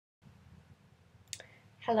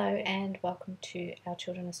Hello and welcome to Our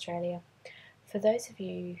Children Australia. For those of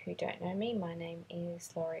you who don't know me, my name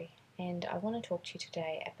is Laurie and I want to talk to you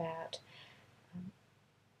today about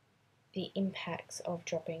the impacts of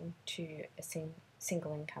dropping to a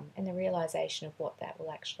single income and the realisation of what that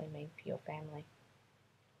will actually mean for your family.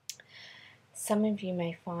 Some of you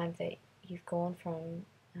may find that you've gone from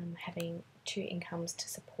having two incomes to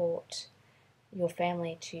support your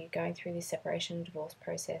family to going through the separation and divorce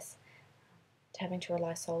process to having to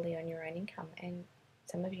rely solely on your own income, and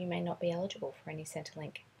some of you may not be eligible for any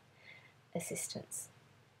Centrelink assistance,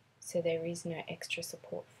 so there is no extra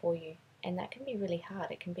support for you, and that can be really hard.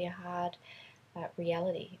 It can be a hard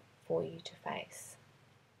reality for you to face.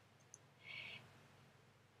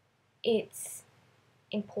 It's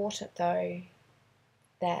important though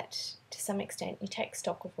that to some extent you take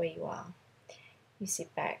stock of where you are. You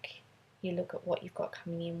sit back, you look at what you've got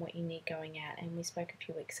coming in, what you need going out, and we spoke a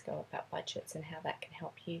few weeks ago about budgets and how that can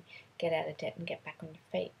help you get out of debt and get back on your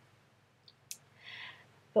feet.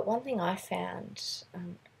 But one thing I found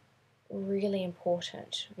really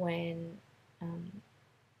important when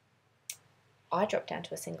I dropped down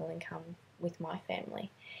to a single income with my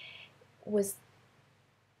family was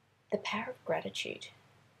the power of gratitude,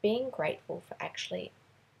 being grateful for actually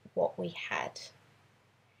what we had.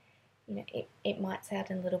 You know, it might sound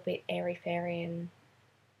a little bit airy-fairy and,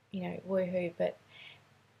 woohoo, but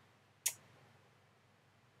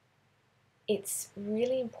it's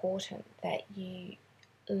really important that you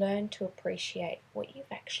learn to appreciate what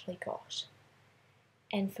you've actually got.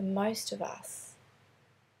 And for most of us,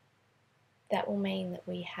 that will mean that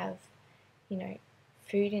we have,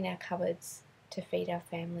 food in our cupboards to feed our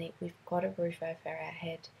family, we've got a roof over our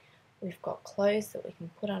head, we've got clothes that we can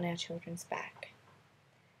put on our children's back.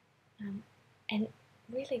 And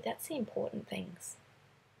really, that's the important things.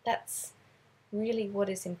 That's really what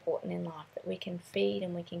is important in life, that we can feed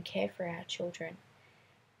and we can care for our children.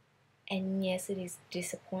 And yes, it is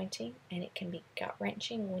disappointing and it can be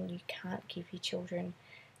gut-wrenching when you can't give your children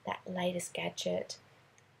that latest gadget,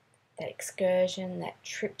 that excursion, that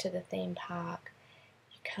trip to the theme park.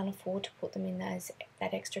 You can't afford to put them in that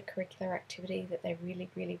extracurricular activity that they really,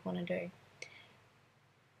 really want to do.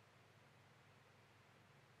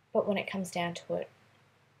 But when it comes down to it,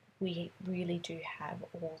 we really do have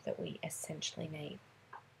all that we essentially need.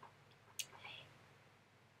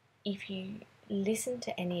 If you listen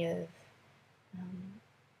to any of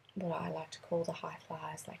what I like to call the high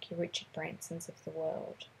flyers, like your Richard Bransons of the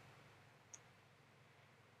world,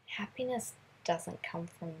 happiness doesn't come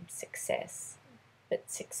from success,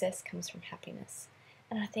 but success comes from happiness.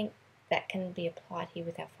 And I think that can be applied here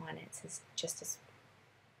with our finances just as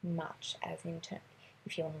much as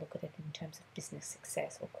if you want to look at it in terms of business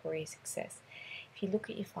success or career success. If you look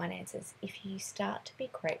at your finances, if you start to be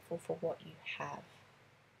grateful for what you have,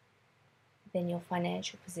 then your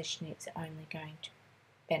financial position is only going to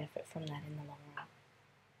benefit from that in the long run.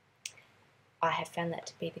 I have found that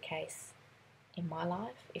to be the case in my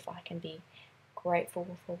life. If I can be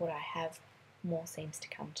grateful for what I have, more seems to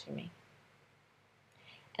come to me.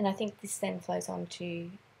 And I think this then flows on to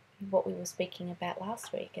what we were speaking about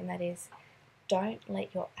last week, and that is, don't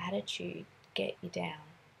let your attitude get you down.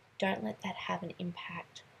 Don't let that have an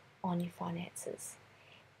impact on your finances.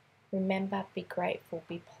 Remember, be grateful,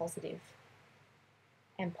 be positive,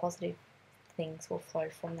 and positive things will flow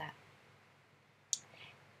from that.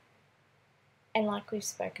 And like we've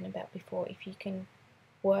spoken about before, if you can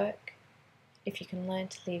work, if you can learn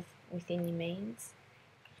to live within your means,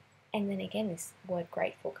 and then again this word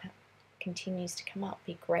grateful continues to come up,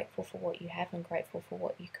 be grateful for what you have and grateful for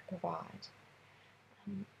what you can provide.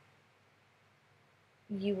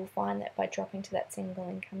 You will find that by dropping to that single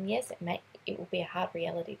income, yes, it will be a hard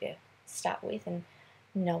reality to start with, and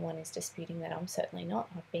no one is disputing that. I'm certainly not.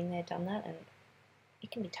 I've been there, done that, and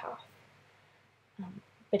it can be tough.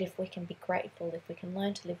 But if we can be grateful, if we can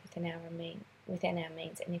learn to live within our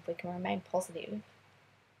means, and if we can remain positive,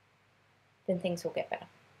 then things will get better.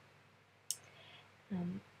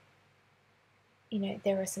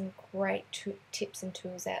 There are some great tips and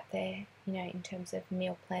tools out there, in terms of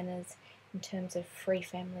meal planners, in terms of free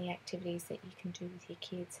family activities that you can do with your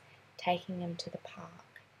kids, taking them to the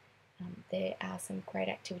park. There are some great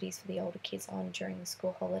activities for the older kids on during the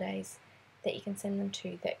school holidays that you can send them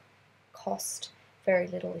to that cost very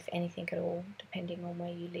little, if anything at all, depending on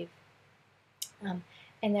where you live.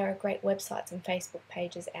 And there are great websites and Facebook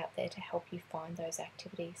pages out there to help you find those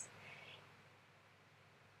activities.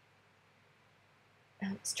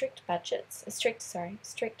 Strict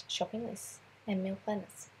shopping lists and meal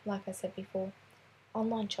planners. Like I said before,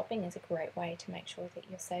 online shopping is a great way to make sure that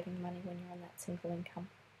you're saving money when you're on that single income.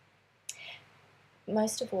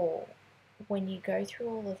 most of all, when you go through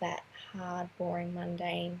all of that hard, boring,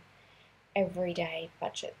 mundane, everyday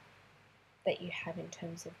budget that you have in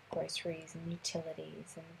terms of groceries and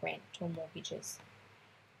utilities and rent or mortgages,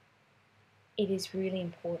 it is really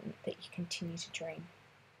important that you continue to dream.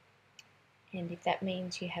 And if that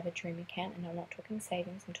means you have a dream account, and I'm not talking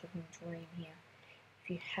savings, I'm talking dream here. If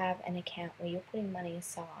you have an account where you're putting money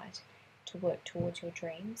aside to work towards your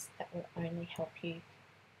dreams, that will only help you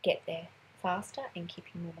get there faster and keep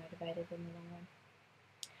you more motivated in the long run.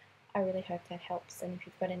 I really hope that helps, and if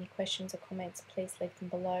you've got any questions or comments, please leave them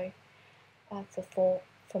below.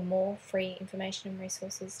 For more free information and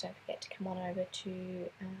resources, don't forget to come on over to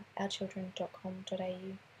ourchildren.com.au.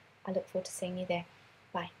 I look forward to seeing you there.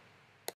 Bye.